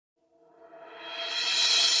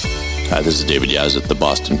Hi, this is David Yaz at the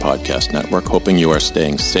Boston Podcast Network, hoping you are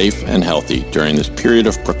staying safe and healthy during this period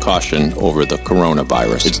of precaution over the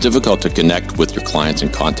coronavirus. It's difficult to connect with your clients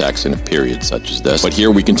and contacts in a period such as this, but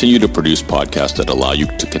here we continue to produce podcasts that allow you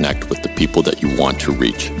to connect with the people that you want to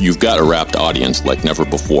reach. You've got a wrapped audience like never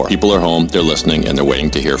before. People are home, they're listening, and they're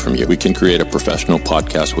waiting to hear from you. We can create a professional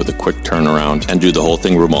podcast with a quick turnaround and do the whole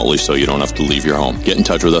thing remotely so you don't have to leave your home. Get in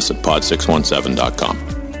touch with us at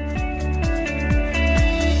pod617.com.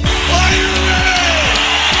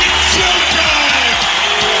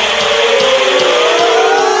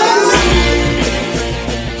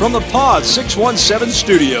 From the Pod 617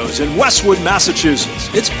 studios in Westwood, Massachusetts,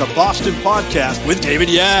 it's the Boston Podcast with David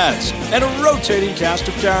Yaz and a rotating cast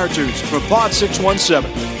of characters from Pod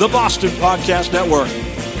 617, the Boston Podcast Network.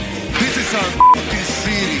 This is our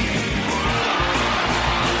city.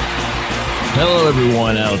 Hello,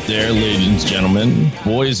 everyone out there, ladies and gentlemen,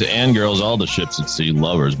 boys and girls, all the ships at sea,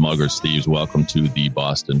 lovers, muggers, thieves. Welcome to the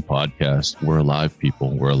Boston Podcast. We're alive,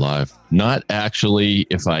 people. We're alive. Not actually,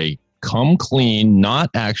 if I come clean, not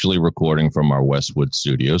actually recording from our Westwood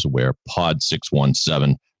studios where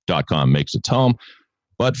pod617.com makes its home,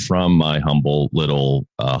 but from my humble little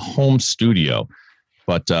home studio.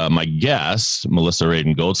 But my guest, Melissa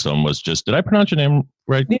Radon Goldstone, was just, did I pronounce your name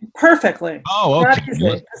right? Perfectly. Oh,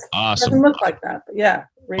 okay. Awesome. Doesn't look like that, but yeah.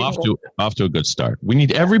 Off to a good start. We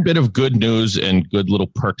need every bit of good news and good little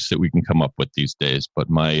perks that we can come up with these days. But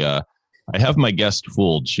I have my guest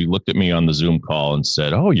fooled. She looked at me on the Zoom call and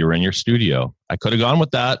said, "Oh, you're in your studio." I could have gone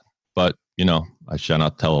with that, but, I shall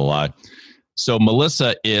not tell a lie. So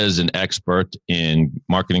Melissa is an expert in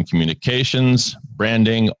marketing communications,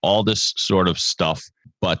 branding, all this sort of stuff.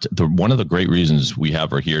 But one of the great reasons we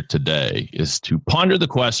have her here today is to ponder the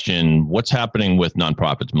question, what's happening with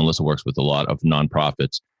nonprofits? Melissa works with a lot of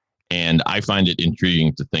nonprofits, and I find it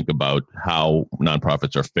intriguing to think about how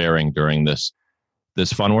nonprofits are faring during this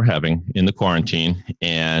fun we're having in the quarantine,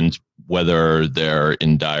 and whether they're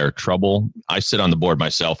in dire trouble. I sit on the board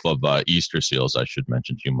myself of Easter Seals, I should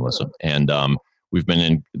mention to you, Melissa. And they've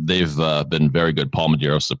been very good. Paul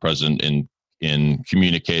Medeiros, the president, in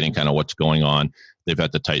communicating kind of what's going on. They've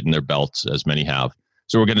had to tighten their belts, as many have.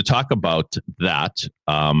 So we're going to talk about that.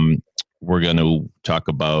 We're going to talk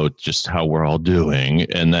about just how we're all doing.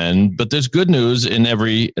 But there's good news in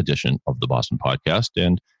every edition of the Boston Podcast.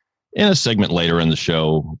 And in a segment later in the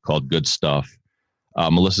show called Good Stuff,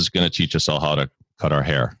 Melissa's going to teach us all how to cut our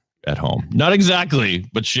hair at home. Not exactly,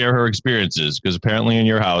 but share her experiences, because apparently in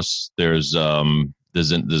your house there's some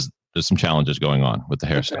challenges going on with the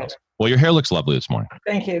hairstyles. Right. Well, your hair looks lovely this morning.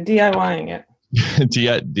 Thank you. DIYing it.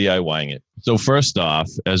 DIYing it. So first off,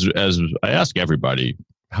 as I ask everybody,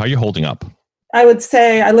 how are you holding up? I would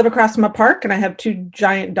say I live across from a park and I have 2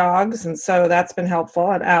 giant dogs, and so that's been helpful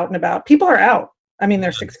and out and about. People are out. I mean,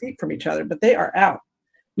 they're 6 feet from each other, but they are out.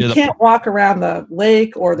 You can't walk around the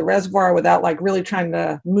lake or the reservoir without really trying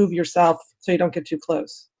to move yourself so you don't get too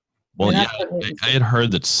close. Well, I had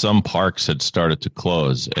heard that some parks had started to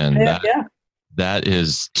close, and that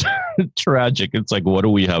is tragic. It's like, what do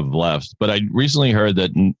we have left? But I recently heard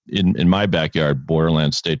that in my backyard,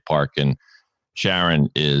 Borderland State Park in Sharon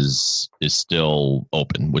is still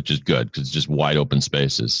open, which is good because it's just wide open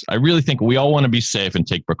spaces. I really think we all want to be safe and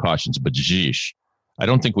take precautions, but geesh, I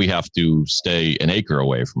don't think we have to stay an acre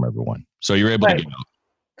away from everyone. So you're able to get out.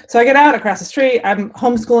 So I get out across the street. I'm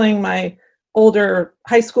homeschooling my older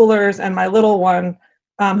high schoolers, and my little one,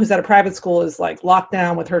 who's at a private school, is locked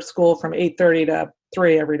down with her school from 8:30 to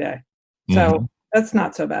 3 every day. So that's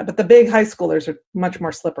not so bad. But the big high schoolers are much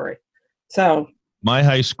more slippery. So my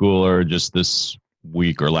high schooler just this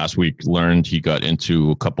week or last week learned he got into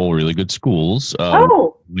a couple really good schools.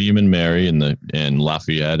 William and Mary in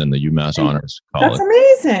Lafayette and the UMass Honors College. That's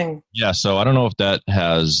amazing. Yeah, so I don't know if that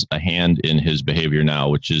has a hand in his behavior now,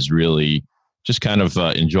 which is really just kind of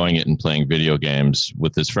enjoying it and playing video games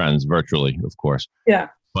with his friends virtually, of course. Yeah.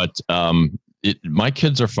 But my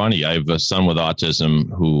kids are funny. I have a son with autism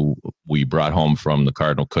who we brought home from the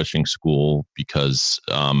Cardinal Cushing School because,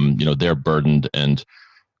 they're burdened and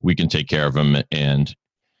we can take care of him. And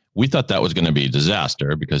we thought that was going to be a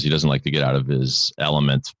disaster because he doesn't like to get out of his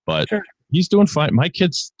element. But he's doing fine. My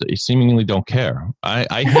kids seemingly don't care.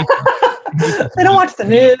 I hate They don't watch the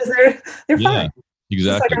news. They're fine. Yeah,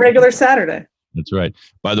 exactly. It's like a regular Saturday. That's right.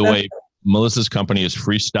 By the way, Melissa's company is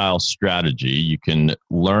Freestyle Strategy. You can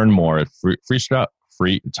learn more at freestyle.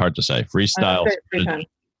 It's hard to say.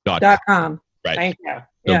 Freestyle.com. Right. Thank you.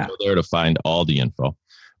 So go there to find all the info.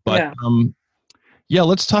 But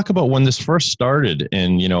let's talk about when this first started.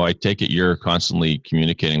 And I take it you're constantly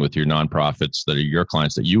communicating with your nonprofits that are your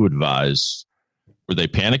clients that you advise. Were they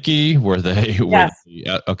panicky? Were they? Yes.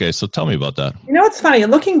 Okay, so tell me about that. You know, it's funny.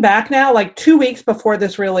 Looking back now, like 2 weeks before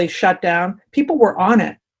this really shut down, people were on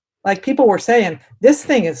it. Like people were saying, this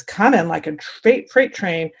thing is coming like a freight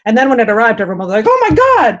train. And then when it arrived, everyone was like, oh my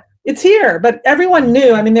God, it's here. But everyone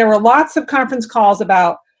knew. I mean, there were lots of conference calls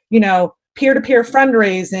about, peer-to-peer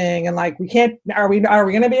fundraising and like, are we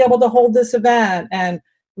going to be able to hold this event? And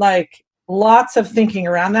like lots of thinking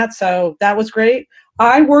around that. So that was great.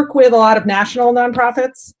 I work with a lot of national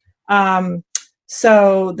nonprofits.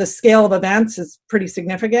 So the scale of events is pretty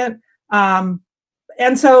significant. And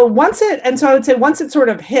so I would say once it sort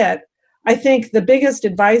of hit, I think the biggest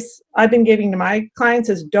advice I've been giving to my clients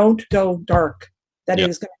is don't go dark. That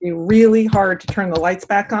is going to be really hard to turn the lights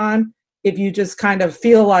back on if you just kind of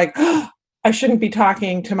feel like, oh, I shouldn't be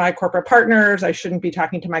talking to my corporate partners. I shouldn't be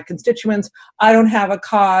talking to my constituents. I don't have a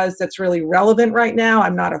cause that's really relevant right now.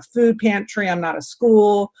 I'm not a food pantry. I'm not a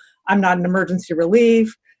school. I'm not an emergency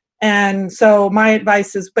relief. And so my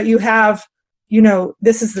advice is, but you have,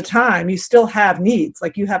 this is the time. You still have needs.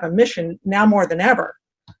 Like you have a mission now more than ever.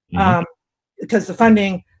 Because the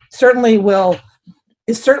funding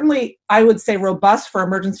is certainly, I would say, robust for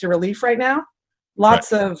emergency relief right now.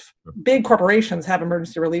 Lots of big corporations have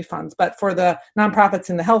emergency relief funds, but for the nonprofits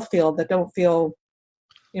in the health field that don't feel,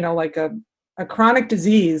 like a chronic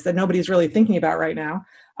disease that nobody's really thinking about right now,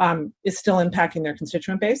 is still impacting their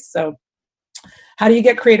constituent base. So how do you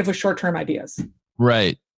get creative with short-term ideas?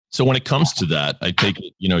 Right. So when it comes to that, I take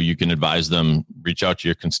it, you can advise them, reach out to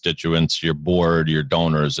your constituents, your board, your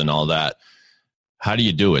donors and all that. How do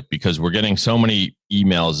you do it? Because we're getting so many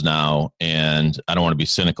emails now, and I don't want to be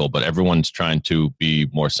cynical, but everyone's trying to be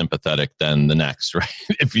more sympathetic than the next, right?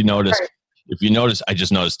 If you notice, I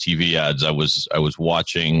just noticed TV ads. I was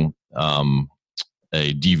watching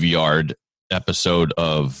a DVR'd episode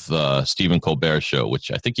of Stephen Colbert Show,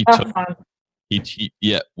 which I think he took. Fun.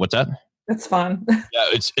 What's that? That's fun. Yeah,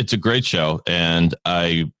 it's a great show, and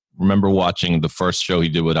I remember watching the first show he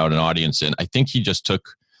did without an audience, and I think he just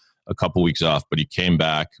took a couple weeks off, but he came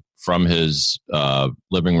back from his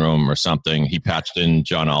living room or something. He patched in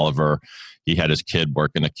John Oliver. He had his kid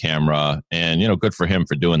working the camera, and good for him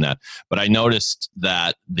for doing that. But I noticed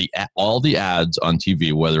that all the ads on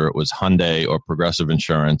TV, whether it was Hyundai or Progressive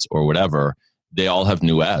Insurance or whatever, they all have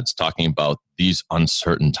new ads talking about these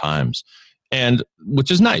uncertain times, and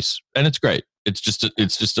which is nice and it's great. It's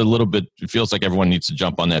just a little bit. It feels like everyone needs to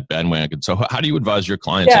jump on that bandwagon. So how do you advise your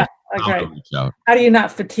clients? Yeah. How do you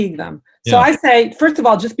not fatigue them? So I say, first of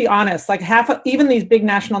all, just be honest. Like even these big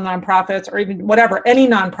national nonprofits or even whatever, any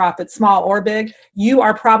nonprofit, small or big, you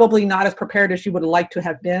are probably not as prepared as you would like to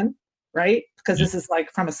have been, right? Because this is like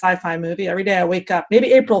from a sci-fi movie. Every day I wake up,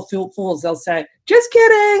 maybe April Fools, they'll say, just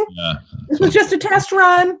kidding. Yeah. This was just a test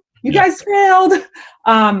run. You guys failed.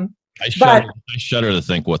 I shudder to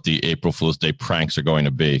think what the April Fool's Day pranks are going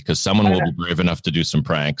to be, because someone will be brave enough to do some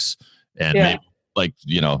pranks, and maybe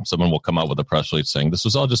someone will come out with a press release saying this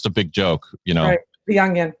was all just a big joke, Right. The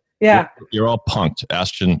youngin. Yeah. You're all punked.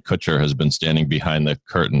 Ashton Kutcher has been standing behind the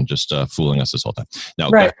curtain just fooling us this whole time. No,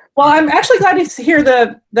 right. Well, I'm actually glad to hear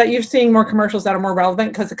that you're seeing more commercials that are more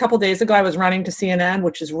relevant, because a couple of days ago I was running to CNN,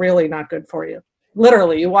 which is really not good for you.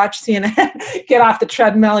 Literally, you watch CNN, get off the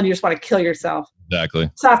treadmill, and you just want to kill yourself.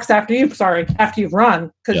 Exactly. Sucks after you've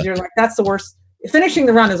run, because you're like, that's the worst. Finishing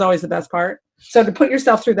the run is always the best part. So to put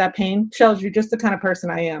yourself through that pain shows you're just the kind of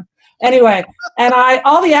person I am. Anyway, and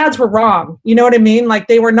all the ads were wrong. You know what I mean? Like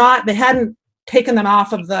they hadn't taken them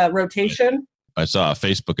off of the rotation. I saw a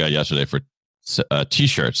Facebook ad yesterday for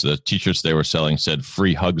T-shirts. The T-shirts they were selling said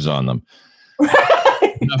free hugs on them.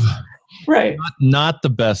 Right. Not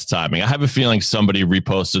the best timing. I have a feeling somebody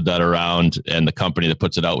reposted that around, and the company that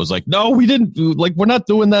puts it out was like, no, we didn't we're not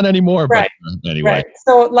doing that anymore. Right. But anyway. Right.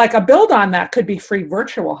 So like a build on that could be free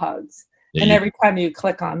virtual hugs. Yeah, and every time you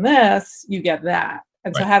click on this, you get that.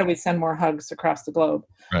 And so how do we send more hugs across the globe?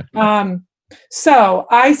 Right. So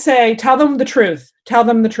I say, tell them the truth. Tell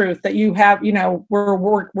them the truth that you have, we're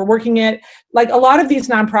working it. Like a lot of these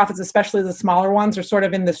nonprofits, especially the smaller ones, are sort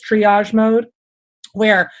of in this triage mode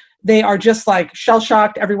where they are just like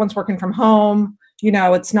shell-shocked. Everyone's working from home.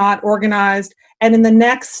 It's not organized. And in the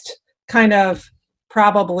next kind of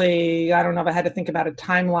probably, I don't know if I had to think about a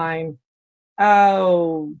timeline,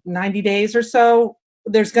 90 days or so,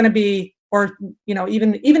 there's going to be, or,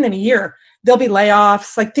 even in a year, there'll be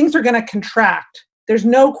layoffs. Like things are going to contract. There's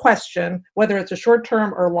no question, whether it's a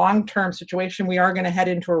short-term or long-term situation, we are going to head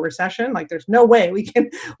into a recession. Like there's no way we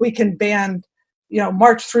can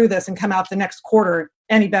march through this and come out the next quarter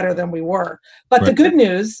any better than we were. But the good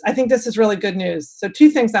news, I think this is really good news. So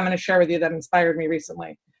 2 things I'm going to share with you that inspired me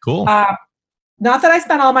recently. Cool. Not that I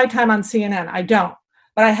spent all my time on CNN. I don't.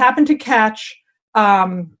 but I happened to catch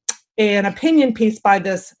an opinion piece by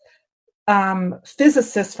this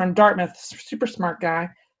physicist from Dartmouth, super smart guy,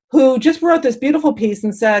 who just wrote this beautiful piece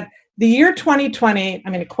and said, the year 2020,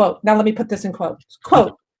 I'm going to quote, now let me put this in quotes,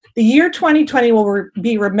 quote, the year 2020 will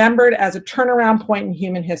be remembered as a turnaround point in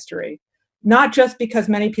human history, not just because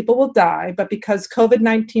many people will die, but because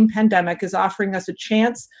COVID-19 pandemic is offering us a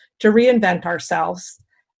chance to reinvent ourselves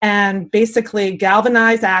and basically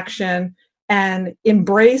galvanize action and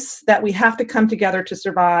embrace that we have to come together to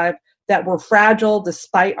survive, that we're fragile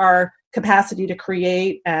despite our capacity to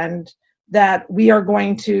create, and that we are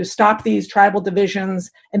going to stop these tribal divisions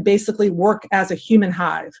and basically work as a human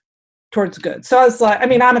hive towards good. So I was like, I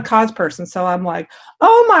mean, I'm a cause person, so I'm like,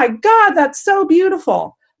 oh my God, that's so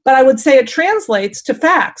beautiful. But I would say it translates to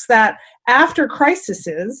facts that after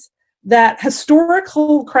crises, that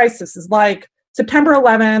historical crises like September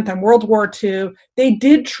 11th and World War II, they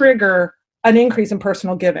did trigger an increase in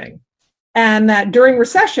personal giving. And that during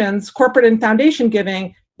recessions, corporate and foundation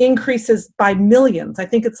giving increases by millions. I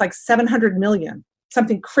think it's like 700 million,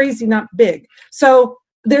 something crazy, not big. So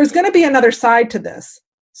there's going to be another side to this.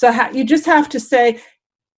 So you just have to say,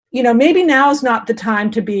 you know, maybe now is not the time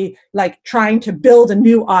to be like trying to build a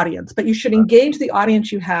new audience, but you should engage the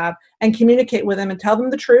audience you have and communicate with them and tell them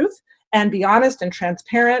the truth and be honest and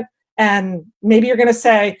transparent. And maybe you're going to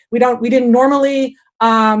say, we didn't normally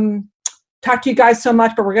talk to you guys so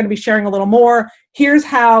much, but we're going to be sharing a little more. Here's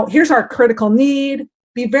our critical need.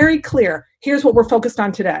 Be very clear. Here's what we're focused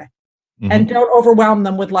on today. Mm-hmm. And don't overwhelm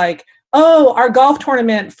them with like, oh, our golf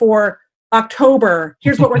tournament for October.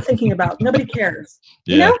 Here's what we're thinking about. Nobody cares.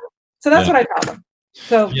 Yeah. You know? So that's what I tell them.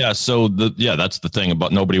 So that's the thing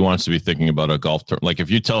about nobody wants to be thinking about a golf tournament. Like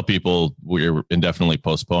if you tell people we're indefinitely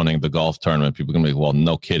postponing the golf tournament, people are going to be, well,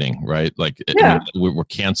 no kidding, right? Like we're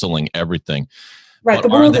canceling everything. Right. But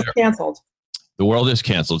the world is canceled. The world is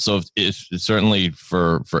canceled. So it's certainly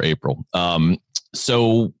for April.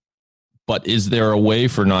 But is there a way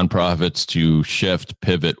for nonprofits to shift,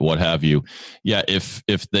 pivot, what have you? Yeah. If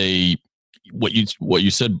they, what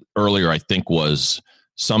you said earlier, I think was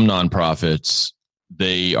some nonprofits,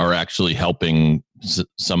 they are actually helping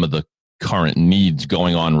some of the current needs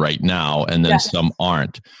going on right now, and then some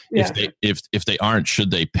aren't. Yeah. If they aren't,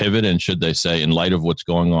 should they pivot, and should they say, in light of what's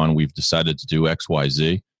going on, we've decided to do X, Y,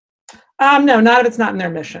 Z? No, not if it's not in their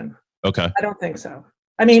mission. Okay. I don't think so.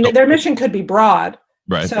 I mean, their mission could be broad.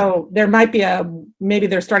 Right. So there might be maybe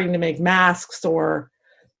they're starting to make masks or,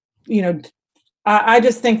 you know, I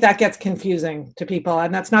just think that gets confusing to people,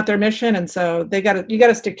 and that's not their mission. And so you got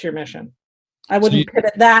to stick to your mission. I wouldn't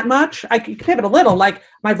pivot that much. I could pivot a little, like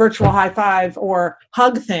my virtual high five or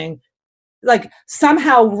hug thing, like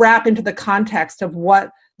somehow wrap into the context of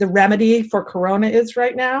what the remedy for Corona is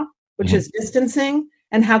right now, which is distancing.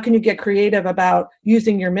 And how can you get creative about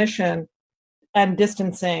using your mission and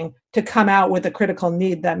distancing to come out with a critical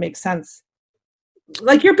need that makes sense?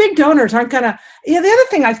 Like your big donors aren't gonna. Yeah, the other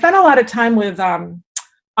thing, I spent a lot of time with on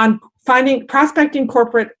prospecting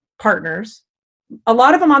corporate partners. A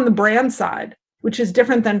lot of them on the brand side, which is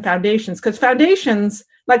different than foundations. Because foundations,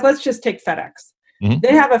 like let's just take FedEx. Mm-hmm.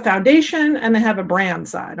 They have a foundation and they have a brand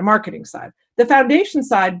side, a marketing side. The foundation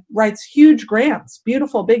side writes huge grants,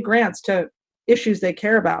 beautiful big grants to issues they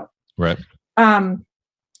care about. Right. And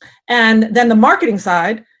then the marketing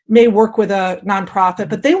side may work with a nonprofit,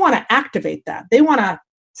 but they want to activate that. They want to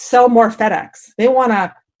sell more FedEx. They want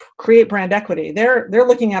to create brand equity. They're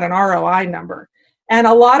looking at an ROI number. And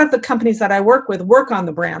a lot of the companies that I work with work on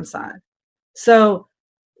the brand side. So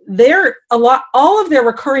all of their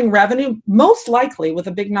recurring revenue, most likely with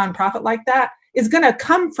a big nonprofit like that, is going to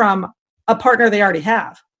come from a partner they already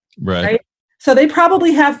have. Right? So they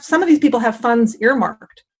probably have, some of these people have funds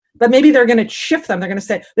earmarked. But maybe they're going to shift them. They're going to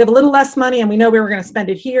say, we have a little less money and we know we were going to spend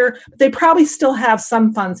it here. But they probably still have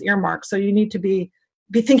some funds earmarked. So you need to be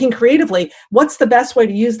thinking creatively. What's the best way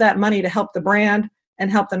to use that money to help the brand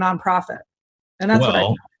and help the nonprofit? And that's what I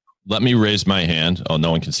think. Let me raise my hand. Oh,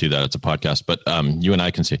 no one can see that. It's a podcast, but you and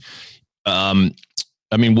I can see. I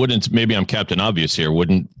mean, maybe I'm Captain Obvious here.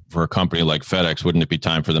 For a company like FedEx, wouldn't it be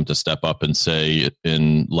time for them to step up and say,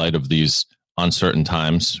 in light of these uncertain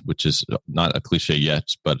times, which is not a cliche yet,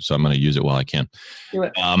 but so I'm going to use it while I can. Do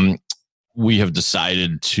it. We have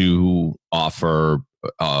decided to offer,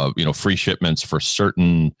 free shipments for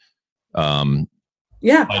certain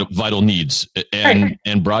vital needs, and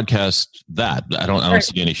broadcast that. I don't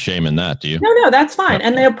see any shame in that. Do you? No, that's fine.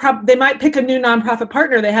 And they might pick a new nonprofit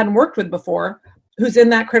partner they hadn't worked with before, who's in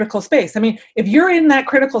that critical space. I mean, if you're in that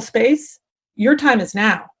critical space, your time is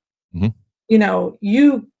now. Mm-hmm. You know,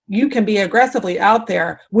 you can be aggressively out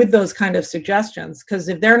there with those kind of suggestions, because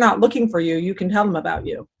if they're not looking for you, you can tell them about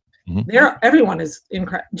you. Everyone is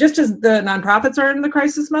just as the nonprofits are in the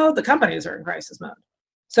crisis mode, the companies are in crisis mode.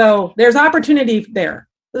 So there's opportunity there.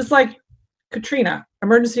 It's like Katrina,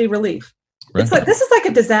 emergency relief. Right. It's like, this is like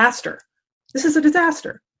a disaster. This is a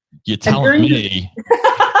disaster. You're telling me.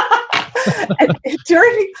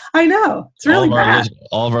 I know, it's really bad.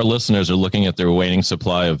 All of our listeners are looking at their waning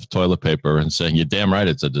supply of toilet paper and saying, "You're damn right,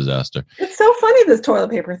 it's a disaster." It's so funny, this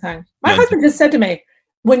toilet paper thing. My husband just said to me,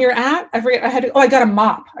 "When you're I got a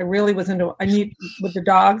mop. I really was I need with the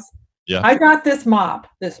dogs. Yeah, I got this mop,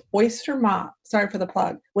 this oyster mop. Sorry for the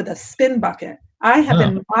plug, with a spin bucket. I have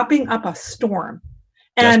been mopping up a storm."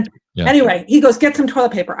 And anyway, he goes, "Get some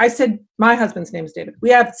toilet paper." I said, my husband's name is David.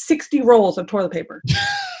 We have 60 rolls of toilet paper.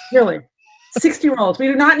 Really. 60 rolls. We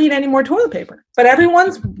do not need any more toilet paper, but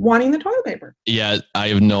everyone's wanting the toilet paper. Yeah, I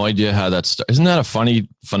have no idea how that's. Isn't that a funny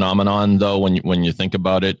phenomenon, though, when you think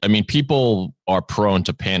about it? I mean, people are prone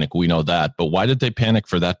to panic. We know that, but why did they panic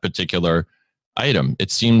for that particular item?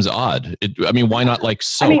 It seems odd. Why not like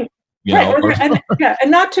soap?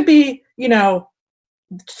 And not to be,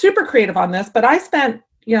 super creative on this, but I spent,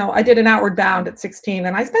 I did an Outward Bound at 16,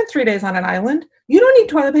 and I spent 3 days on an island. You don't need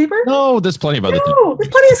toilet paper. No, there's plenty of other things. No, there's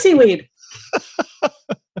plenty of seaweed.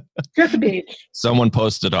 You're at the beach. Someone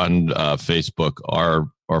posted on Facebook, are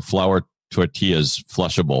flour tortillas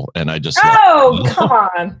flushable? And I just come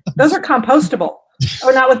on, those are compostable. Oh,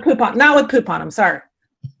 not with poop on. I'm sorry,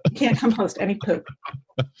 you can't compost any poop.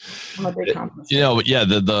 I'm a big composter. But yeah,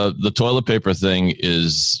 the toilet paper thing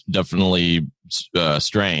is definitely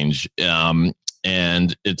strange,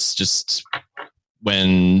 and it's just.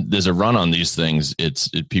 When there's a run on these things,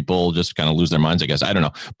 people just kind of lose their minds, I guess. I don't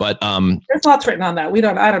know. But there's lots written on that.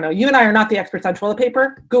 I don't know. You and I are not the experts on toilet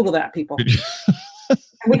paper. Google that, people.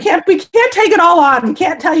 we can't take it all on. We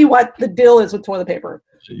can't tell you what the deal is with toilet paper.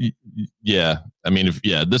 Yeah.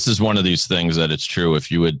 This is one of these things that it's true.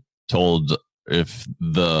 If you had told, if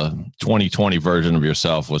the 2020 version of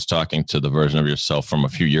yourself was talking to the version of yourself from a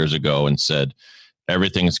few years ago and said,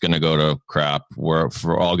 everything's going to go to crap. We're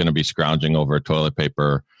all going to be scrounging over toilet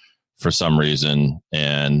paper for some reason.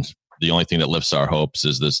 And the only thing that lifts our hopes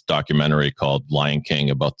is this documentary called Lion King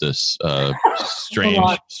about this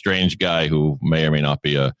strange guy who may or may not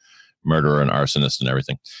be a murderer and arsonist and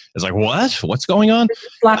everything. It's like, what's going on?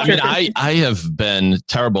 I have been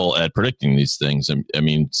terrible at predicting these things.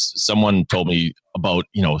 Someone told me about,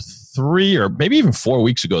 3 or maybe even 4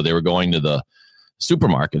 weeks ago, they were going to the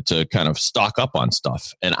supermarket to kind of stock up on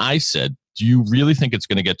stuff. And I said, do you really think it's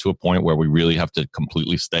going to get to a point where we really have to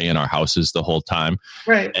completely stay in our houses the whole time?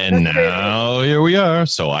 Right. And now here we are.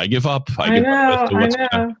 So I give up. I know. What's going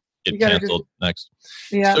to get canceled next.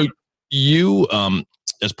 Yeah. So you,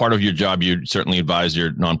 as part of your job, you certainly advise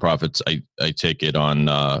your nonprofits. I take it on,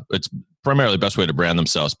 it's primarily the best way to brand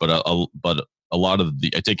themselves, but a lot of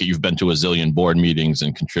I take it you've been to a zillion board meetings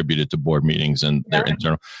and contributed to board meetings and their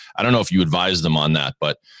internal. I don't know if you advise them on that,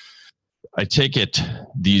 but I take it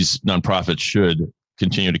these nonprofits should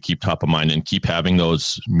continue to keep top of mind and keep having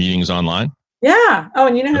those meetings online. Yeah. Oh,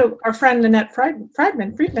 and who our friend Nanette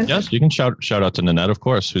Friedman. Yes, you can shout out to Nanette, of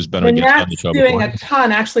course, who's been a guest on the show doing before. A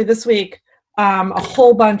ton actually this week. A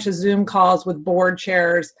whole bunch of Zoom calls with board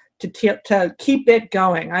chairs to keep it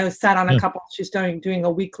going. I was sat on a couple. She's doing a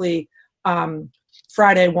weekly.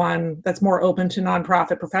 Friday one that's more open to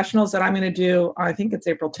nonprofit professionals that I'm going to do. I think it's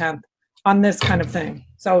April 10th on this kind of thing.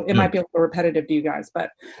 So it might be a little repetitive to you guys,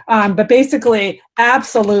 but basically,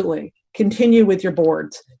 absolutely continue with your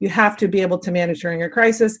boards. You have to be able to manage during your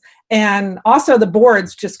crisis, and also the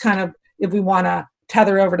boards. Just kind of, if we want to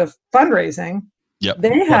tether over to fundraising,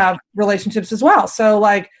 they have relationships as well. So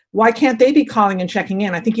like, why can't they be calling and checking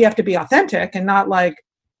in? I think you have to be authentic and not like,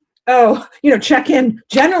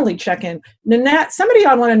 generally check in. Nanette, somebody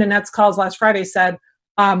on one of Nanette's calls last Friday said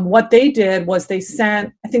what they did was they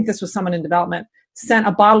sent, I think this was someone in development, sent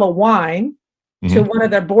a bottle of wine to one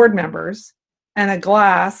of their board members and a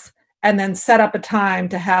glass, and then set up a time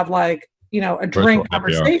to have a drink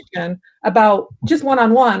conversation about just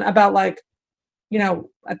one-on-one about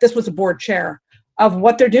this was a board chair of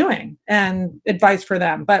what they're doing and advice for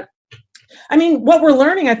them. But what we're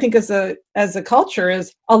learning, I think, as a culture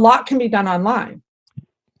is a lot can be done online.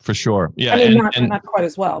 For sure. Yeah. Not quite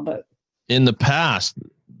as well, but in the past,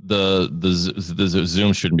 the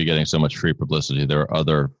Zoom shouldn't be getting so much free publicity. There are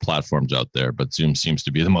other platforms out there, but Zoom seems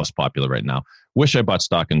to be the most popular right now. Wish I bought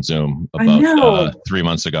stock in Zoom about 3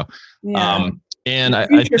 months ago. Yeah. And I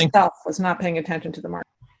think yourself was not paying attention to the market.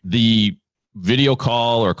 The video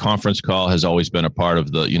call or conference call has always been a part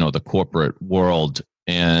of the corporate world.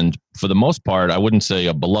 And for the most part, I wouldn't say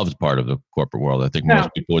a beloved part of the corporate world. I think most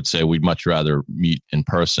people would say we'd much rather meet in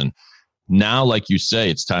person. Now, like you say,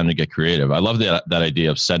 it's time to get creative. I love that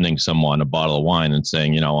idea of sending someone a bottle of wine and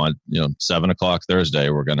saying, on 7:00 Thursday,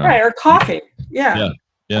 we're going to. Right, or coffee. Yeah.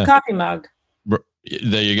 A coffee mug.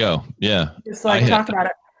 There you go. Yeah. Just talk about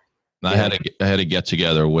it. I had a get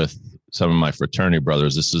together with some of my fraternity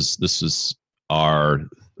brothers. This is our,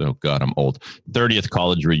 oh God, I'm old, 30th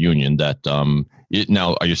college reunion that,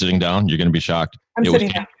 now are you sitting down? You're going to be shocked. I'm sitting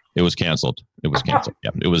down. It was canceled.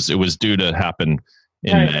 Yeah. It was due to happen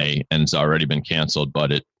in May, and it's already been canceled,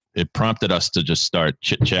 but it prompted us to just start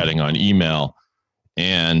chit-chatting on email,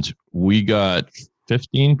 and we got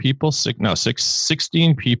 16 people,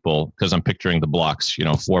 because I'm picturing the blocks,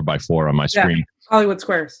 4x4 on my screen. Hollywood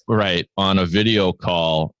Squares. Right, on a video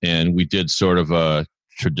call, and we did sort of a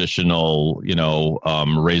traditional,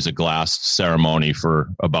 raise a glass ceremony for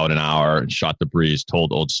about an hour and shot the breeze,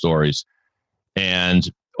 told old stories. And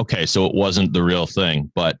okay, so it wasn't the real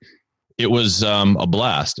thing, but it was a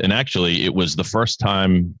blast. And actually, it was the first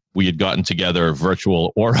time we had gotten together,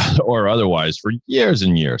 virtual or otherwise, for years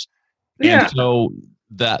and years. Yeah. And so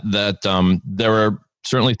that there are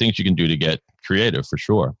certainly things you can do to get creative, for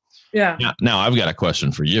sure. Yeah. Now I've got a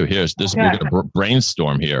question for you. We're going to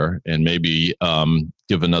brainstorm here and maybe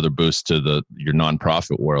give another boost to your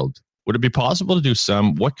nonprofit world. Would it be possible to do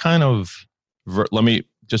what kind of?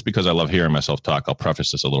 Just because I love hearing myself talk, I'll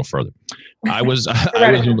preface this a little further.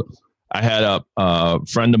 I had a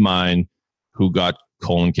friend of mine who got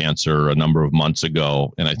colon cancer a number of months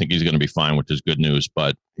ago, and I think he's going to be fine, which is good news.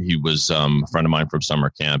 But he was a friend of mine from summer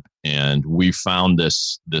camp, and we found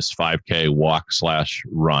this 5K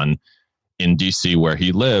walk/run in DC where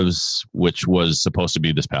he lives, which was supposed to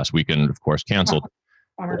be this past weekend, of course, canceled.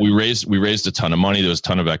 We raised a ton of money. There was a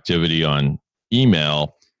ton of activity on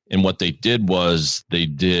email, and what they did was they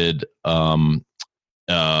did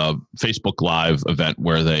Facebook Live event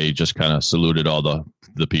where they just kind of saluted all the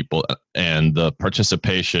people, and the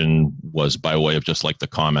participation was by way of just like the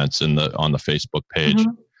comments on the Facebook page.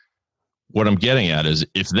 Mm-hmm. What I'm getting at is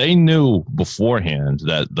if they knew beforehand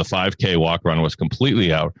that the 5K walk run was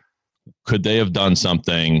completely out, could they have done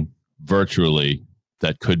something virtually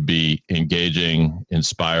that could be engaging,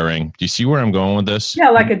 inspiring? Do you see where I'm going with this? Yeah,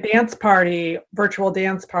 like a dance party, virtual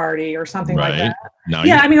dance party or something like that. Now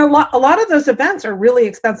I mean, a lot of those events are really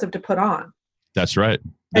expensive to put on. That's right.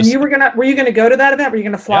 And were you gonna go to that event? Were you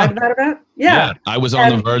gonna fly to that event? Yeah. I was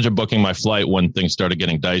on the verge of booking my flight when things started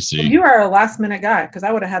getting dicey. You are a last minute guy, because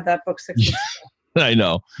I would have had that booked 6 weeks ago. I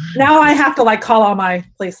know. Now I have to call all my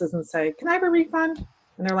places and say, can I have a refund?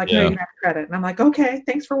 And they're like, no, you can have credit. And I'm like, okay,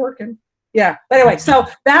 thanks for working. Yeah. But anyway, so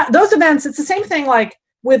those events, it's the same thing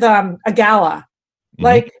with a gala.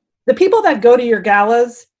 Mm-hmm. The people that go to your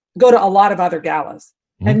galas go to a lot of other galas.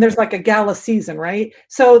 Mm-hmm. And there's a gala season, right?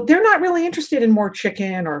 So they're not really interested in more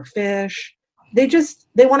chicken or fish. They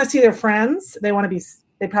want to see their friends. They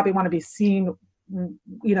probably want to be seen,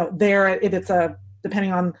 there, if it's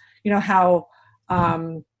depending on, how,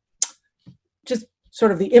 just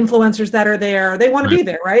sort of the influencers that are there, they want to be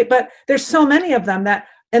there, right? But there's so many of them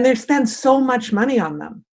and they spend so much money on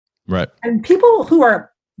them. Right. And people who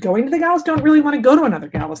are going to the galas don't really want to go to another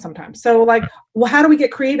gala sometimes. So how do we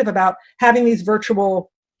get creative about having these virtual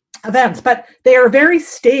events? But they are very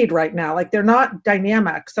staid right now. They're not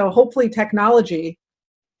dynamic. So hopefully technology,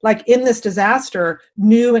 in this disaster,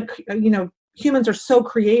 new and, humans are so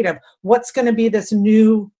creative. What's going to be this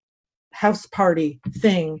new house party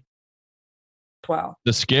thing? Well,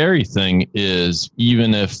 the scary thing is,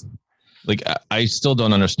 even if I still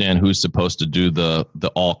don't understand who's supposed to do the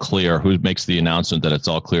all clear, who makes the announcement that it's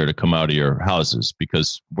all clear to come out of your houses,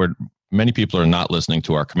 because many people are not listening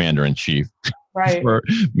to our commander in chief, right? For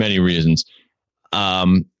many reasons.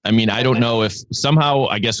 I don't know if somehow,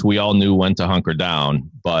 I guess we all knew when to hunker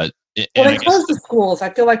down, but they closed the schools.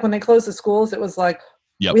 I feel like when they closed the schools, it was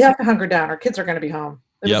we have to hunker down. Our kids are going to be home.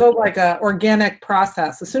 It was like an organic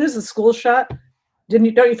process. As soon as the school shut, don't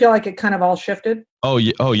you feel like it kind of all shifted? Oh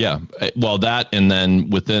yeah. Well, that, and then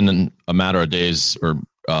within a matter of days, or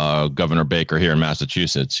Governor Baker here in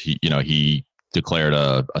Massachusetts, he declared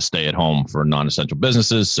a stay at home for non-essential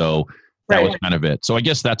businesses. So that was kind of it. So I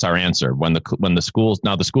guess that's our answer. When the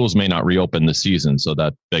schools may not reopen this season, so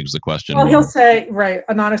that begs the question. Well, he'll say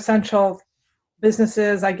a non-essential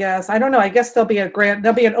businesses, I guess. I don't know. I guess there'll be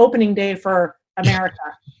an opening day for America.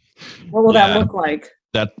 What will that look like?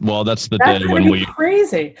 That's the day when we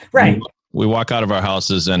crazy, right? we walk out of our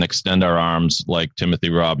houses and extend our arms like Timothy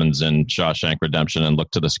Robbins in Shawshank Redemption and look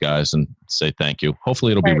to the skies and say thank you.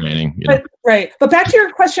 Hopefully it'll be raining. Right. But back to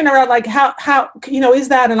your question around like how is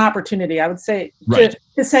that an opportunity? I would say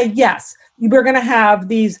to say yes, we're going to have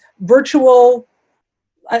these virtual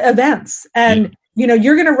events and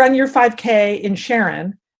you're going to run your 5K in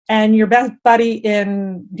Sharon and your best buddy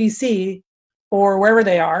in DC or wherever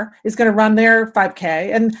they are, is going to run their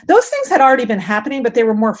 5K. And those things had already been happening, but they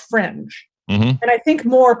were more fringe. And I think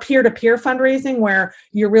more peer-to-peer fundraising where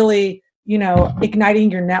you're really, igniting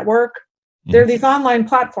your network. There are these online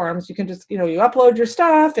platforms. You can just, you upload your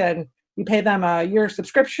stuff and you pay them a year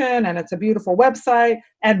subscription and it's a beautiful website.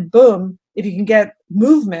 And boom, if you can get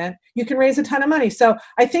movement, you can raise a ton of money. So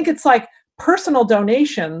I think it's like personal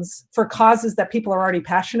donations for causes that people are already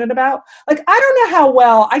passionate about. Like, I don't know how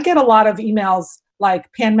well I get a lot of emails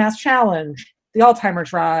like Pan Mass Challenge, the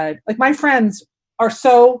Alzheimer's Ride. Like my friends are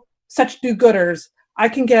such do-gooders. I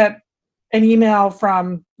can get an email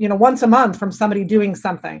from, once a month from somebody doing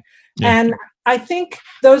something. Yeah. And I think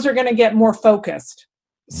those are going to get more focused.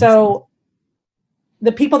 So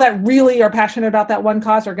the people that really are passionate about that one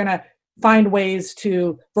cause are going to find ways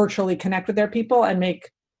to virtually connect with their people and make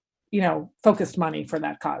focused money for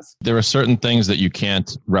that cause. There are certain things that you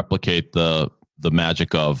can't replicate the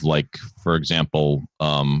magic of, like, for example,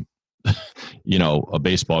 a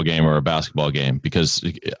baseball game or a basketball game, because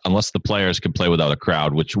unless the players can play without a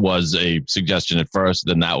crowd, which was a suggestion at first,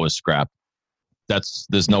 then that was scrapped.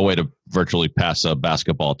 There's no way to virtually pass a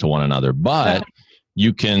basketball to one another, but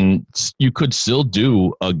you could still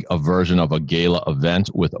do a version of a gala event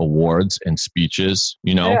with awards and speeches,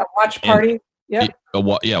 watch party.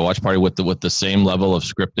 Watch party with the same level of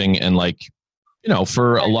scripting. And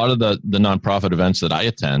for a lot of the nonprofit events that I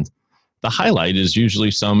attend, the highlight is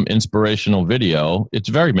usually some inspirational video. It's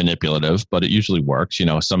very manipulative, but it usually works.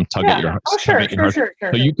 Some tug at your heart. Oh, sure.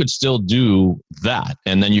 So you could still do that.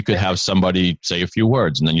 And then you could have somebody say a few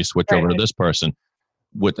words and then you switch over to this person.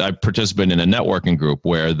 I participated in a networking group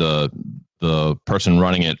where the person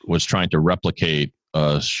running it was trying to replicate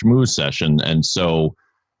a schmooze session. And so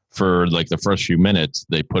for like the first few minutes,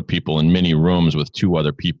 they put people in mini rooms with two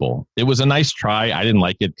other people. It was a nice try. I didn't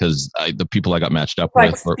like it because the people I got matched up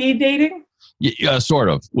with. Like speed dating? Yeah, sort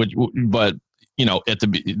of. But if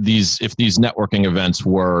these networking events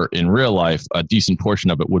were in real life, a decent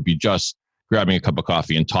portion of it would be just grabbing a cup of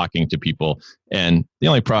coffee and talking to people. And the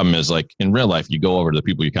only problem is, like, in real life, you go over to the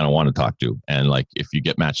people you kind of want to talk to. And like, if you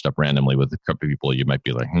get matched up randomly with a couple of people, you might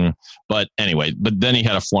be like, But anyway, but then he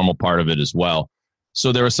had a formal part of it as well.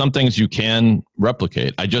 So there are some things you can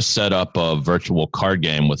replicate. I just set up a virtual card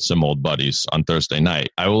game with some old buddies on Thursday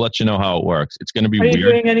night. I will let you know how it works. It's going to be weird. Are you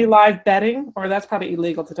doing any live betting, or that's probably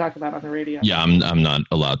illegal to talk about on the radio? Yeah, I'm not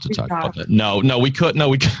allowed to talk about that. No, we could. No,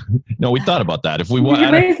 we thought about that. If we want to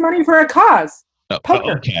raise money for a cause.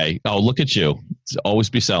 Poker. Okay. Oh, look at you. Always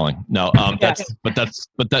be selling. No,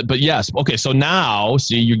 but yes. Okay. So now,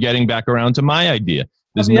 see, you're getting back around to my idea.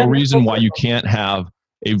 There's no reason why you can't have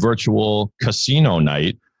a virtual casino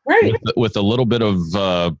night with a little bit of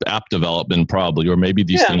app development probably, or maybe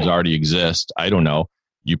these things already exist. I don't know.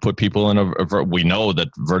 You put people in we know that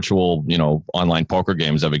virtual, online poker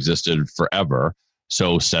games have existed forever.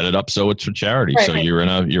 So set it up so it's for charity. So you're in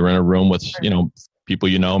a room with,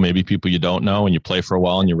 people maybe people you don't know, and you play for a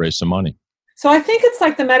while and you raise some money. So I think it's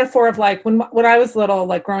like the metaphor of like when I was little,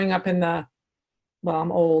 like growing up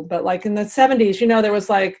I'm old, but like in the 70s, there was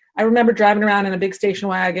like, I remember driving around in a big station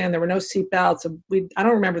wagon. There were no seatbelts. I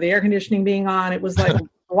don't remember the air conditioning being on. It was like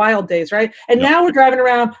wild days, right? And now we're driving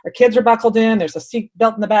around, our kids are buckled in, there's a seat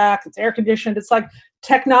belt in the back, it's air conditioned. It's like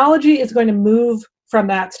technology is going to move from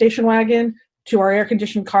that station wagon to our air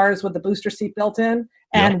conditioned cars with the booster seat built in.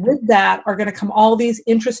 And with that are going to come all these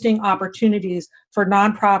interesting opportunities for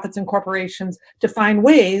nonprofits and corporations to find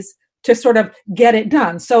ways to sort of get it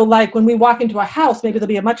done. So like when we walk into a house, maybe there'll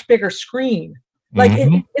be a much bigger screen. Like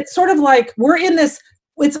it's sort of like we're in this,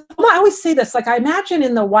 I always say this, like I imagine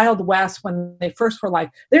in the Wild West when they first were like,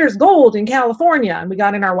 there's gold in California. And we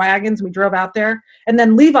got in our wagons and we drove out there. And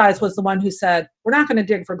then Levi's was the one who said, we're not going to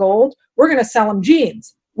dig for gold. We're going to sell them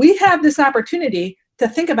jeans. We have this opportunity to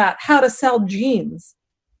think about how to sell jeans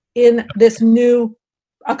in this new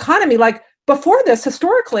economy. Like before this,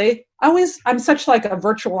 historically, I'm such like a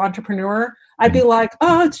virtual entrepreneur. I'd be like,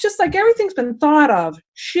 oh, it's just like everything's been thought of.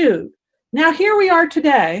 Shoot. Now here we are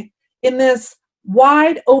today in this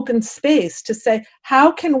wide open space to say,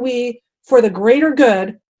 how can we, for the greater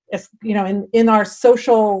good, in our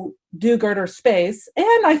social do-gooder space.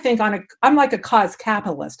 And I think I'm like a cause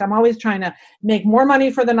capitalist. I'm always trying to make more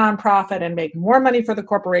money for the nonprofit and make more money for the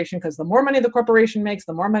corporation, because the more money the corporation makes,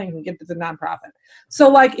 the more money you can give to the nonprofit. So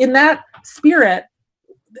like in that spirit,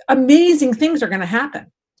 amazing things are going to happen.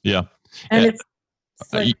 Yeah. And it's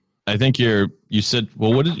like, I think you said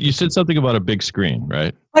something about a big screen,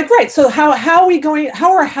 right? Like, right. So how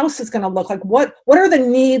are our houses going to look like? What are the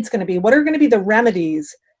needs going to be? What are going to be the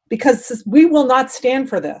remedies? Because we will not stand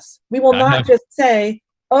for this. We will not just say,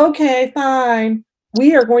 okay, fine.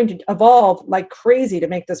 We are going to evolve like crazy to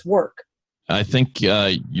make this work. I think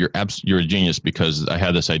you're a genius, because I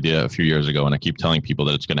had this idea a few years ago, and I keep telling people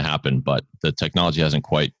that it's going to happen, but the technology hasn't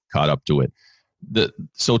quite caught up to it.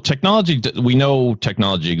 So technology, we know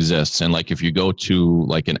technology exists, and like if you go to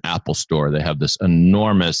like an Apple store, they have this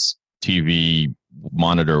enormous TV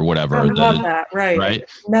monitor or whatever. I love that. Right.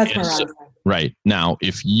 Mesmerizing. Right. Now,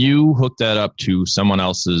 if you hook that up to someone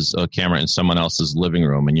else's camera in someone else's living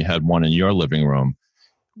room, and you had one in your living room,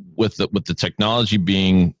 with the technology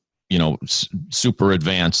being, super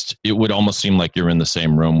advanced, it would almost seem like you're in the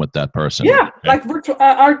same room with that person. Yeah, right? Like virtual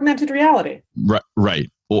augmented reality. Right.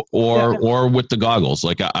 Or with the goggles.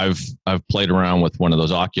 Like I've played around with one of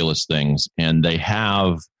those Oculus things, and they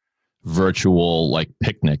have virtual like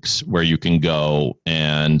picnics where you can go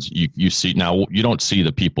and you see, now you don't see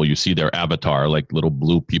the people, you see their avatar, like little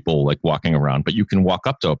blue people like walking around, but you can walk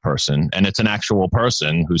up to a person and it's an actual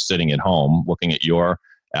person who's sitting at home looking at your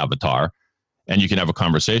avatar, and you can have a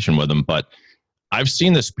conversation with them. But I've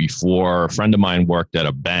seen this before. A friend of mine worked at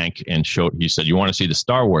a bank and he said, you want to see the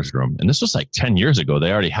Star Wars room? And this was like 10 years ago.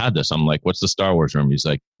 They already had this. I'm like, what's the Star Wars room? He's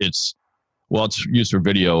like, it's used for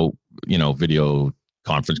video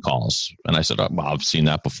conference calls. And I said, oh, well, I've seen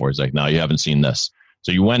that before. He's like, no, you haven't seen this.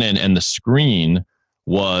 So you went in, and the screen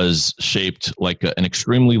was shaped like an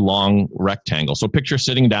extremely long rectangle. So picture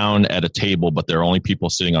sitting down at a table, but there are only people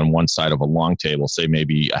sitting on one side of a long table, say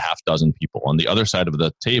maybe a half dozen people. On the other side of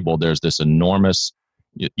the table, there's this enormous,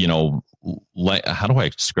 how do I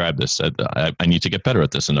describe this? I need to get better at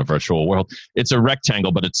this in the virtual world. It's a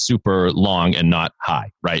rectangle, but it's super long and not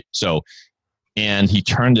high, right? So, and he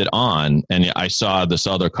turned it on, and I saw this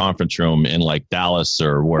other conference room in like Dallas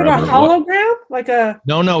or wherever. Like a hologram?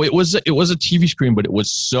 No, it was a TV screen, but it was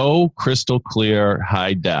so crystal clear,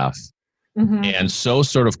 high def, and so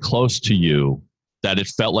sort of close to you that it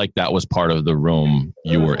felt like that was part of the room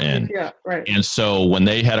you were in. Yeah, right. And so when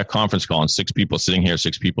they had a conference call and 6 people sitting here,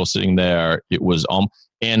 6 people sitting there, it was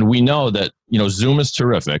and we know that, Zoom is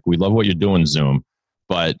terrific. We love what you're doing, Zoom,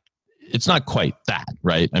 but it's not quite that,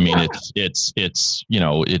 right? I mean,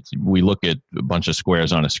 we look at a bunch of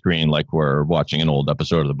squares on a screen like we're watching an old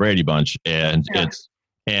episode of the Brady Bunch, and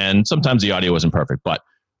and sometimes the audio isn't perfect, but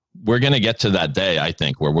we're going to get to that day, I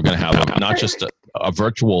think, where we're going to have not just a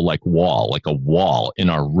virtual like a wall in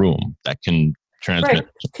our room that can transmit.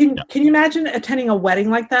 Right. Can you imagine attending a wedding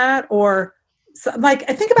like that? Or I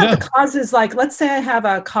think about the causes, like let's say I have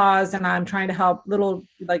a cause and I'm trying to help little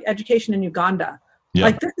like education in Uganda. Yeah.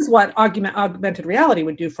 Like this is what augmented reality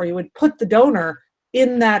would do for you. It would put the donor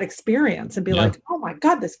in that experience and be like, oh my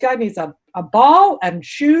God, this guy needs a ball and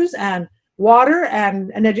shoes and water and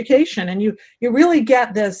an education. And you really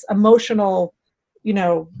get this emotional,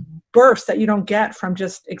 burst that you don't get from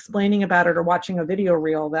just explaining about it or watching a video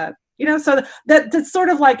reel so that's sort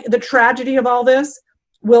of like the tragedy of all this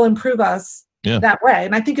will improve us that way.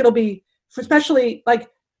 And I think it'll be, especially like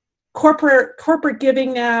corporate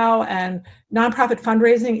giving now and nonprofit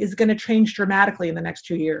fundraising is going to change dramatically in the next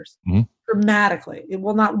 2 years. Mm-hmm. Dramatically. It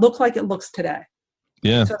will not look like it looks today.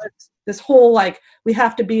 Yeah. So this whole, like, we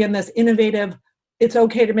have to be in this innovative, it's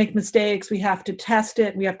okay to make mistakes. We have to test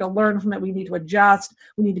it. We have to learn from it. We need to adjust.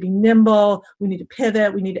 We need to be nimble. We need to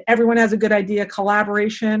pivot. Everyone has a good idea,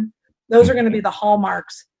 collaboration. Those are going to be the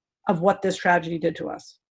hallmarks of what this tragedy did to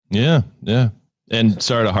us. Yeah. Yeah. And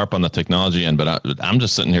sorry to harp on the technology end, but I'm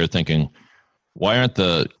just sitting here thinking, why aren't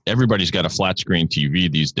everybody's got a flat screen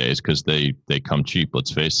TV these days, because they come cheap,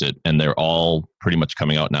 let's face it, and they're all pretty much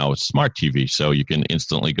coming out now with smart TV, so you can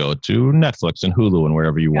instantly go to Netflix and Hulu and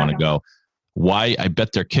wherever you want to go. Why? I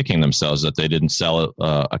bet they're kicking themselves that they didn't sell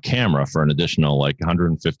a camera for an additional like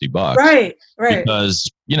 $150. Right.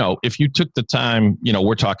 Because, if you took the time,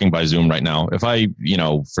 we're talking by Zoom right now. If I,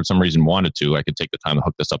 for some reason wanted to, I could take the time to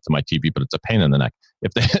hook this up to my TV, but it's a pain in the neck.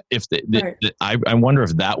 I wonder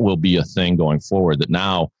if that will be a thing going forward, that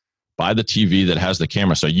now buy the TV that has the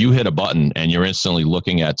camera. So you hit a button and you're instantly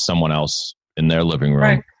looking at someone else in their living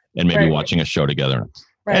room and maybe watching a show together.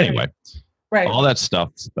 Right. Anyway. Right. All that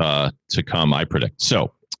stuff to come, I predict.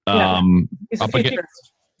 So, up again,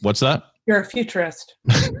 what's that? You're a futurist.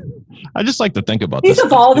 I just like to think about He's this.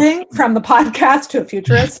 evolving from the podcast to a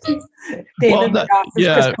futurist. David McGoff's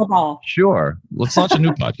crystal ball. Sure. Let's launch a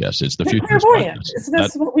new podcast. It's the Futurist Clairvoyant. Podcast.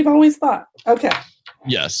 That's what we've always thought. Okay.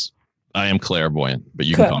 Yes, I am clairvoyant, but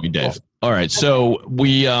you can call me Dave. All right, so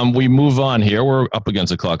we move on here. We're up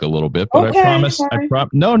against the clock a little bit, but okay, I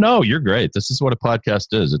promise. No, you're great. This is what a podcast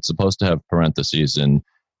is. It's supposed to have parentheses and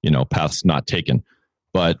paths not taken.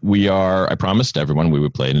 But I promised everyone we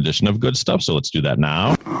would play an edition of Good Stuff, so let's do that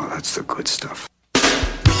now. Oh, that's the good stuff.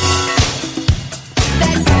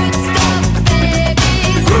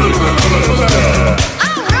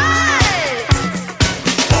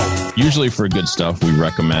 Usually for Good Stuff, we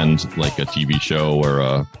recommend like a TV show or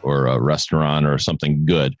a restaurant or something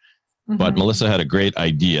good. Mm-hmm. But Melissa had a great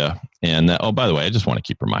idea. And by the way, I just want to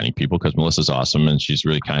keep reminding people because Melissa's awesome and she's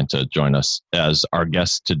really kind to join us as our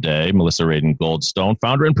guest today. Melissa Radon Goldstone,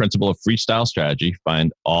 founder and principal of Freestyle Strategy.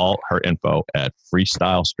 Find all her info at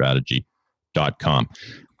freestylestrategy.com.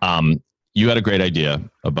 You had a great idea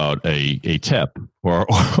about a tip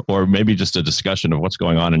or maybe just a discussion of what's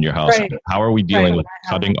going on in your house. Right. How are we dealing with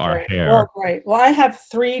cutting our hair? Well, I have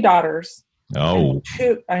 3 daughters. Oh,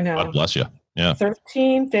 2, I know. God bless you. Yeah.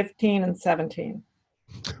 13, 15, and 17.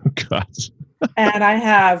 God. And I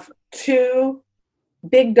have 2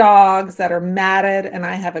 big dogs that are matted, and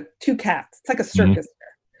I have 2 cats. It's like a circus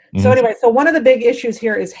here. So anyway, one of the big issues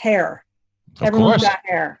here is hair. Everyone's got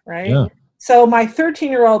hair, right? Yeah. So my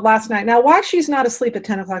 13-year-old last night, now why she's not asleep at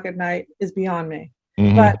 10 o'clock at night is beyond me.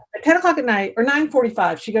 Mm-hmm. But at 10 o'clock at night, or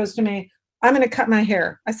 9:45, she goes to me, I'm going to cut my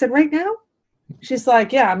hair. I said, right now? She's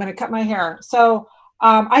like, yeah, I'm going to cut my hair. So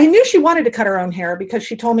I knew she wanted to cut her own hair because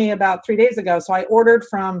she told me about 3 days ago. So I ordered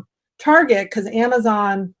from Target because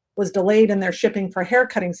Amazon was delayed in their shipping for hair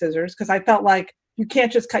cutting scissors because I felt like you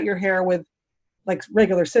can't just cut your hair with like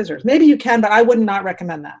regular scissors. Maybe you can, but I would not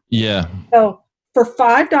recommend that. Yeah. So for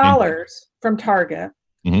 $5 from Target,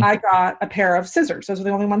 I got a pair of scissors. Those are the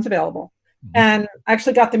only ones available. And I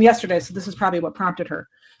actually got them yesterday. So this is probably what prompted her.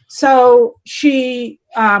 So my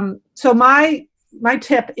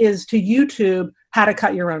tip is to YouTube how to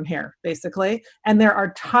cut your own hair, basically. And there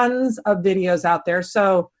are tons of videos out there.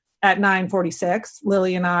 So at 9:46,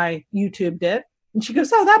 Lily and I YouTubed it. And she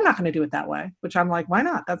goes, I'm not going to do it that way. Which I'm like, why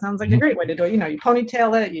not? That sounds like a great way to do it. You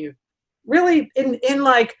ponytail it. You really, in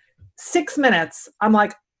like 6 minutes, I'm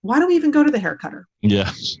like, why do we even go to the hair cutter?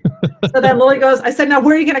 Yeah. So then Lily goes, I said, now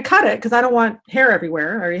where are you going to cut it? Because I don't want hair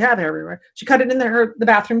everywhere. I already have hair everywhere. She cut it in the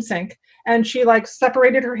bathroom sink. And she like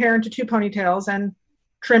separated her hair into 2 ponytails and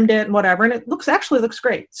trimmed it and whatever. And it actually looks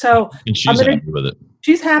great. So and she's happy with it.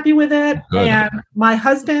 She's happy with it. Good. And my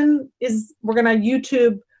husband we're going to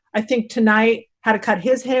YouTube, I think tonight, how to cut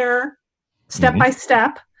his hair step by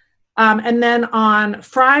step. And then on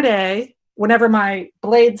Friday, whenever my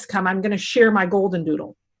blades come, I'm going to shear my golden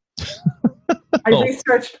doodle. I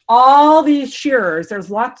researched all these shearers.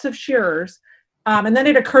 There's lots of shearers. And then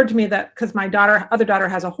it occurred to me that because my other daughter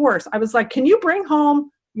has a horse, I was like, can you bring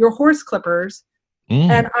home your horse clippers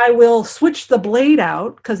and I will switch the blade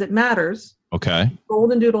out because it matters. Okay.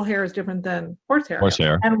 Golden doodle hair is different than horse hair.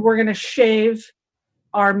 Horsehair. And we're going to shave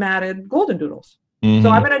our matted golden doodles. So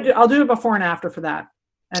I'll do a before and after for that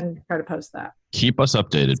and try to post that. Keep us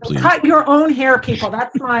updated, please. Cut your own hair, people.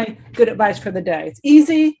 That's my good advice for the day. It's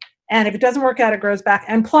easy. And if it doesn't work out, it grows back.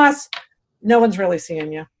 And plus, no one's really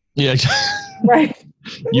seeing you. Yeah. Right.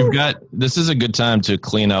 This is a good time to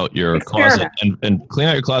clean out your closet and clean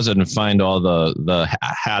out your closet and find all the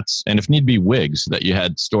hats and if need be wigs that you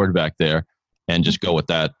had stored back there and just go with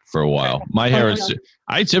that for a while. My hair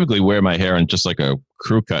I typically wear my hair in just like a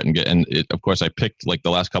crew cut of course I picked like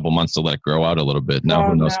the last couple months to let it grow out a little bit. Now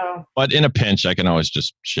who knows? No. But in a pinch, I can always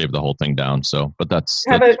just shave the whole thing down. So, but do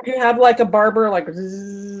you have like a barber, like,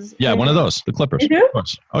 yeah, one of those, the clippers. You do? Of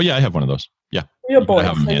course. Oh yeah, I have one of those. Yeah. You're a boy,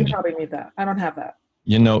 so you probably need that. I don't have that.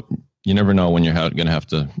 You never know when you're going to have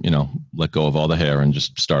to, let go of all the hair and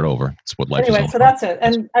just start over. It's what life is. Anyway, so that's it.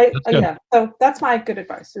 And so that's my good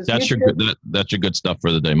advice. That's your good stuff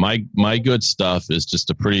for the day. My good stuff is just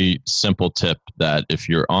a pretty simple tip that if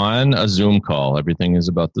you're on a Zoom call, everything is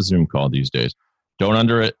about the Zoom call these days. Don't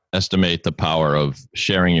underestimate the power of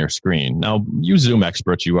sharing your screen. Now, you Zoom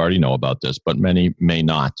experts, you already know about this, but many may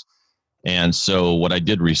not. And so what I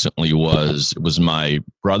did recently it was my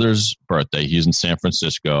brother's birthday. He's in San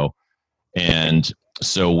Francisco. And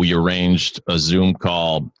so we arranged a Zoom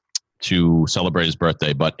call to celebrate his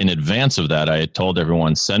birthday. But in advance of that, I had told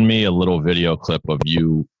everyone, send me a little video clip of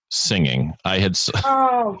you singing. So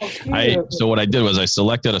what I did was I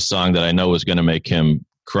selected a song that I know was going to make him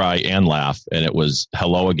cry and laugh. And it was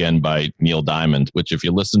Hello Again by Neil Diamond, which if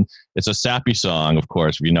you listen, it's a sappy song, of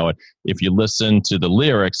course, if you know it. If you listen to the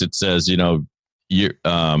lyrics, it says,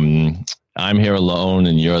 I'm here alone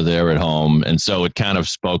and you're there at home. And so it kind of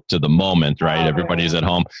spoke to the moment, right? Everybody's at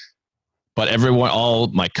home. But everyone, all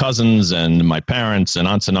my cousins and my parents and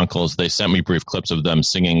aunts and uncles, they sent me brief clips of them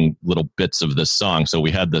singing little bits of this song. So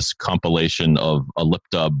we had this compilation of a lip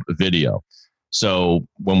dub video. So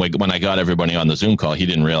when I got everybody on the Zoom call, he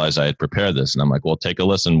didn't realize I had prepared this. And I'm like, well, take a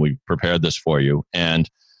listen. We prepared this for you. And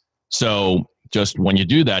so just when you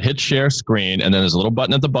do that, hit share screen. And then there's a little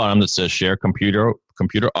button at the bottom that says share computer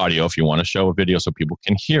audio if you want to show a video so people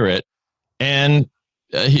can hear it. And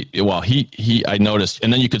I noticed,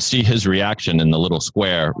 and then you could see his reaction in the little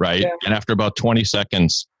square, right? Yeah. And after about 20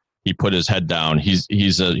 seconds, he put his head down.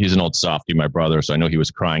 He's an old softie, my brother, so I know he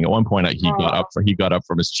was crying. At one point, he got up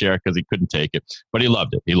from his chair because he couldn't take it, but he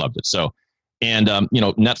loved it. He loved it. So, and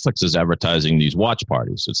Netflix is advertising these watch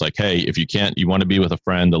parties. It's like, hey, if you want to be with a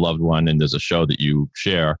friend, a loved one, and there's a show that you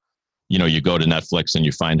share, you go to Netflix and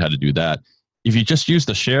you find how to do that. If you just use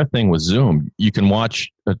the share thing with Zoom, you can watch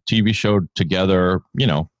a TV show together.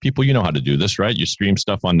 People, how to do this, right? You stream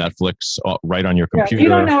stuff on Netflix right on your computer. If you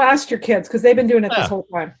don't know, ask your kids because they've been doing it this whole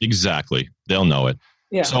time. Exactly. They'll know it.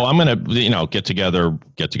 Yeah. So I'm going to, get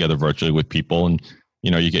together virtually with people and,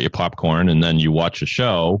 you get your popcorn and then you watch a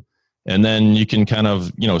show and then you can kind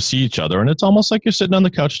of, see each other and it's almost like you're sitting on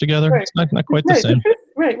the couch together. Right. It's not quite the same.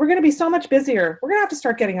 Right. We're going to be so much busier. We're going to have to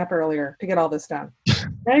start getting up earlier to get all this done.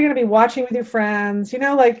 Now you're going to be watching with your friends, we're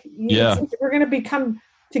going to become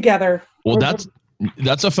together. Well, that's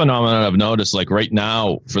a phenomenon I've noticed. Like right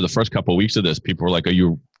now, for the first couple of weeks of this, people are like, are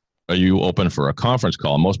you open for a conference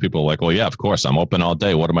call? And most people are like, well, yeah, of course, I'm open all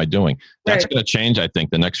day. What am I doing? That's going to change, I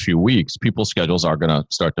think, the next few weeks. People's schedules are going to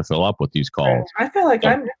start to fill up with these calls. Right. I feel like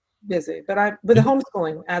I'm busy, but with the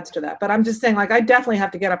homeschooling adds to that. But I'm just saying, I definitely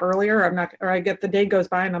have to get up earlier. The day goes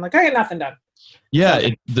by and I'm like, I get nothing done. Yeah,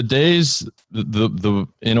 the days,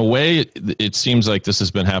 in a way, it seems like this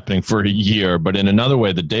has been happening for a year, but in another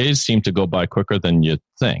way, the days seem to go by quicker than you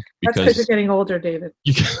think. That's because you're getting older, David.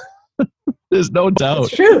 There's no doubt.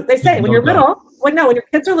 It's true. They say when you're little, when your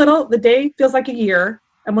kids are little, the day feels like a year,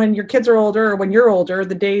 and when your kids are older, or when you're older,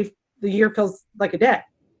 the year feels like a day.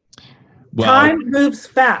 Well, time moves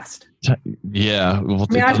fast. Yeah. Well,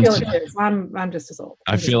 I feel it is. I'm just as old.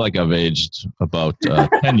 I feel like I've aged about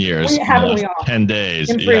 10 years. 10 days.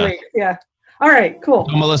 In 3 weeks. Yeah. All right. Cool.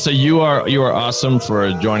 So, Melissa, you are awesome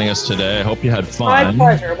for joining us today. I hope you had fun.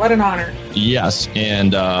 My pleasure. What an honor. Yes.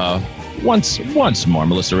 And once more,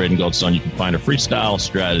 Melissa Radon Goldstone, you can find her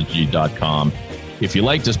freestylestrategy.com. If you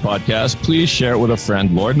like this podcast, please share it with a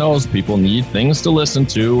friend. Lord knows people need things to listen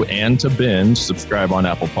to and to binge. Subscribe on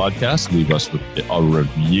Apple Podcasts. Leave us with a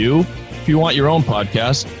review. If you want your own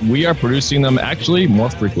podcast, we are producing them actually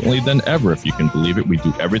more frequently than ever. If you can believe it, we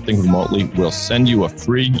do everything remotely. We'll send you a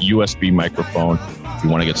free USB microphone if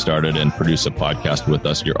you want to get started and produce a podcast with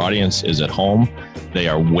us. Your audience is at home. They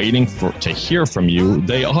are waiting to hear from you.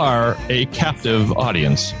 They are a captive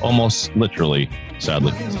audience, almost literally,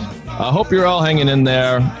 sadly. I hope you're all hanging in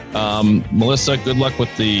there. Melissa, good luck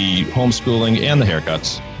with the homeschooling and the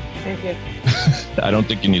haircuts. Thank you. I don't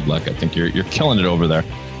think you need luck. I think you're killing it over there.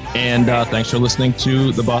 And thanks for listening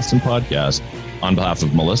to the Boston Podcast. On behalf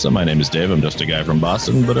of Melissa, my name is Dave. I'm just a guy from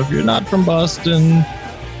Boston. But if you're not from Boston,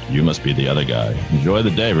 you must be the other guy. Enjoy the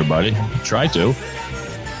day, everybody. Try to.